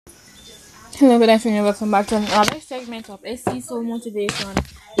Hello, good afternoon. Welcome back to another segment of SC Soul Motivation.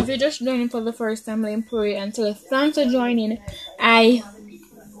 If you're just joining for the first time, let me pray and tell you thanks for joining. I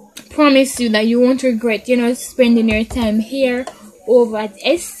promise you that you won't regret, spending your time here over at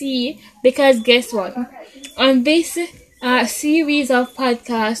SC because guess what? On this series of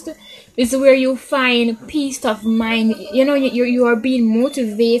podcast is where you find peace of mind. You are being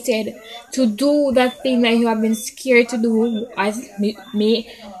motivated to do that thing that you have been scared to do. As me,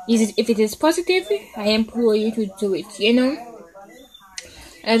 if it is positive, I implore you to do it.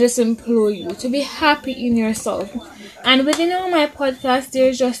 I just implore you to be happy in yourself. And within all my podcasts,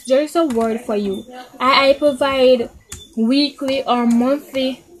 there's a word for you. I provide weekly or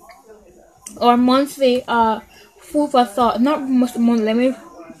monthly food for thought. Not month. Let me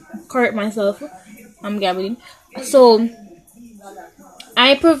correct myself. I'm gabbling. So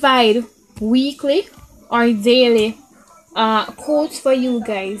I provide weekly or daily quotes for you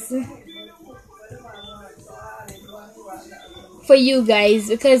guys.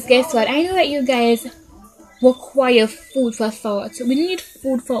 Because guess what? I know that you guys require food for thought. We need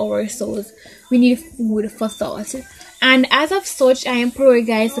food for our souls. We need food for thought. And as of such, I implore you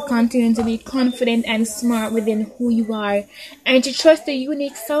guys to continue to be confident and smart within who you are and to trust the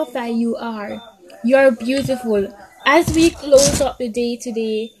unique self that you are. You are beautiful. As we close up the day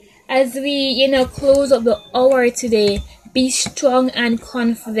today, as we, close up the hour today, be strong and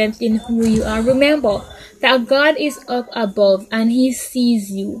confident in who you are. Remember that God is up above and He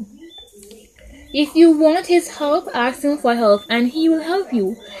sees you. If you want His help, ask Him for help and He will help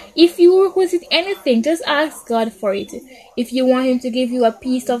you. If you request anything, just ask God for it. If you want Him to give you a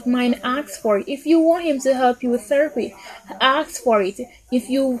peace of mind, ask for it. If you want Him to help you with therapy, ask for it. If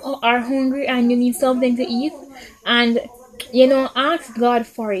you are hungry and you need something to eat, and ask God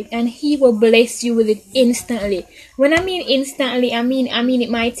for it and He will bless you with it instantly. When I mean instantly, I mean it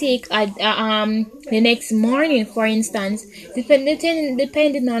might take the next morning, for instance, depending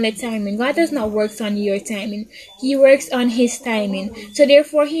on the timing. God does not work on your timing. He works on His timing. So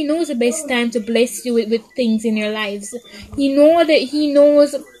therefore He knows the best time to bless you with things in your lives. He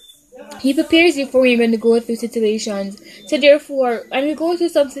prepares you for when you're going to go through situations. So therefore, when you go through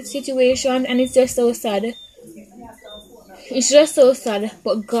some situation and it's just so sad,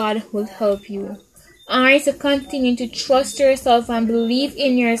 but God will help you. Alright, so continue to trust yourself and believe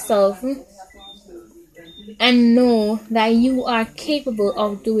in yourself and know that you are capable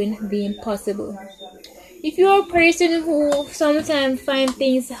of doing the impossible. If you're a person who sometimes find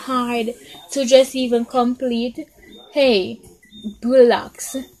things hard to just even complete, hey,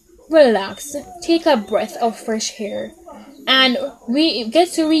 relax, take a breath of fresh air and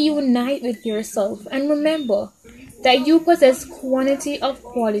get to reunite with yourself. And remember that you possess quantity of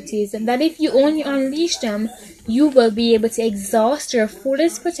qualities and that if you only unleash them, you will be able to exhaust your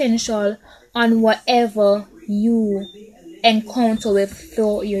fullest potential on whatever you encounter with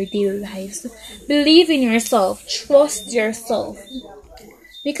throughout your daily lives. Believe in yourself, trust yourself,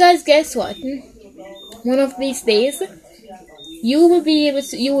 because guess what? One of these days, you will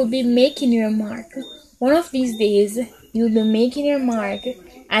be making your mark. One of these days, you'll be making your mark,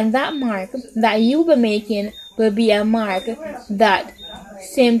 and that mark that you'll be making will be a mark that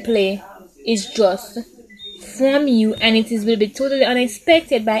simply is just from you, and will be totally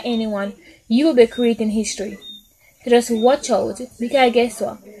unexpected by anyone. You will be creating history. So just watch out, because guess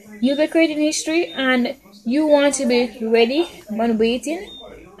what? You'll be creating history, and you want to be ready when waiting,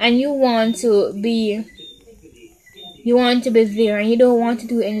 and you want to be there, and you don't want to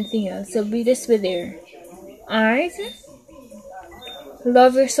do anything else. So be there. Alright?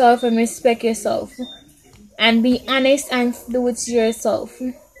 Love yourself and respect yourself. And be honest and do it to yourself.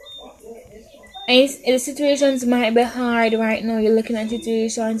 And the situations might be hard right now. You're looking at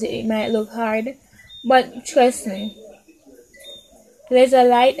situations, it might look hard. But trust me, there's a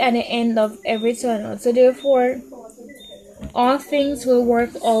light at the end of every tunnel. So therefore, all things will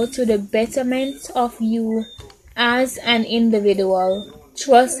work out to the betterment of you as an individual.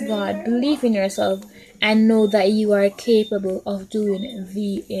 Trust God, believe in yourself, and know that you are capable of doing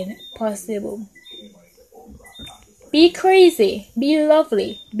the impossible. Be crazy, be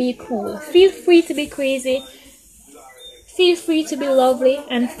lovely, be cool. Feel free to be crazy, feel free to be lovely,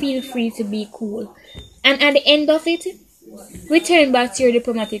 and feel free to be cool. And at the end of it, return back to your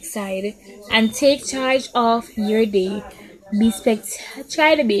diplomatic side and take charge of your day.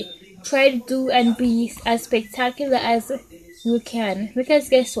 Try to do and be as spectacular as you can. Because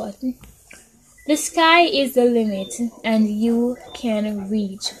guess what? The sky is the limit, and you can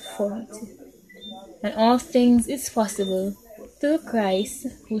reach for it. And all things is possible through Christ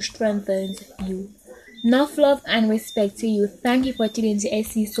who strengthens you. Enough love and respect to you. Thank you for tuning to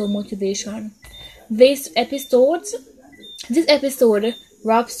SC Soul Motivation. This episode, this episode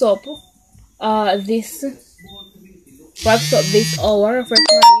wraps up this this hour of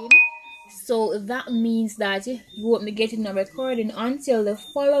recording. So that means that you won't be getting a recording until the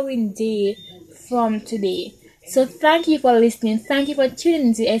following day from today. So thank you for listening. Thank you for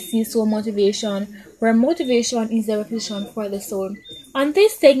tuning to SC Soul Motivation, where motivation is the repetition for the soul. On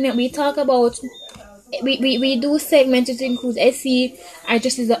this segment, we talk about we do segments which include SC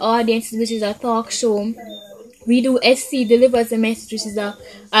addresses the audience, which is a talk show. We do SC delivers a message, which is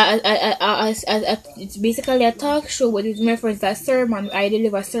it's basically a talk show, but it's referenced as sermon. I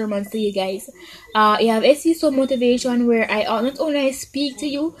deliver sermons to you guys. You have SC Soul Motivation, where I not only I speak to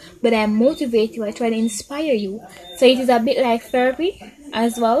you, but I motivate you. I try to inspire you. So it is a bit like therapy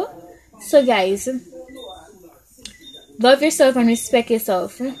as well. So guys, love yourself and respect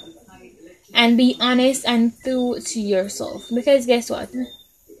yourself, and be honest and true to yourself. Because guess what?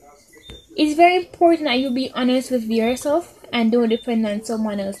 It's very important that you be honest with yourself and don't depend on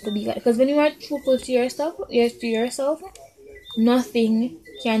someone else to be that. Because when you are truthful to yourself, nothing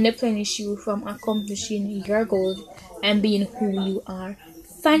can replenish you from accomplishing your goals and being who you are.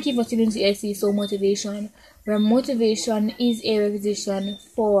 Thank you for tuning to SC Soul Motivation, where motivation is a revision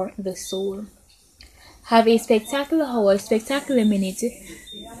for the soul. Have a spectacular hour, spectacular minute.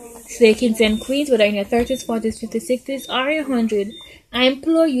 Stay kings and queens, whether in your 30s, 40s, 50s, 60s, or your 100. I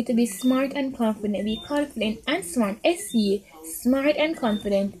implore you to be smart and confident. Be confident and smart. SC, smart and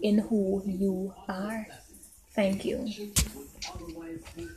confident in who you are. Thank you.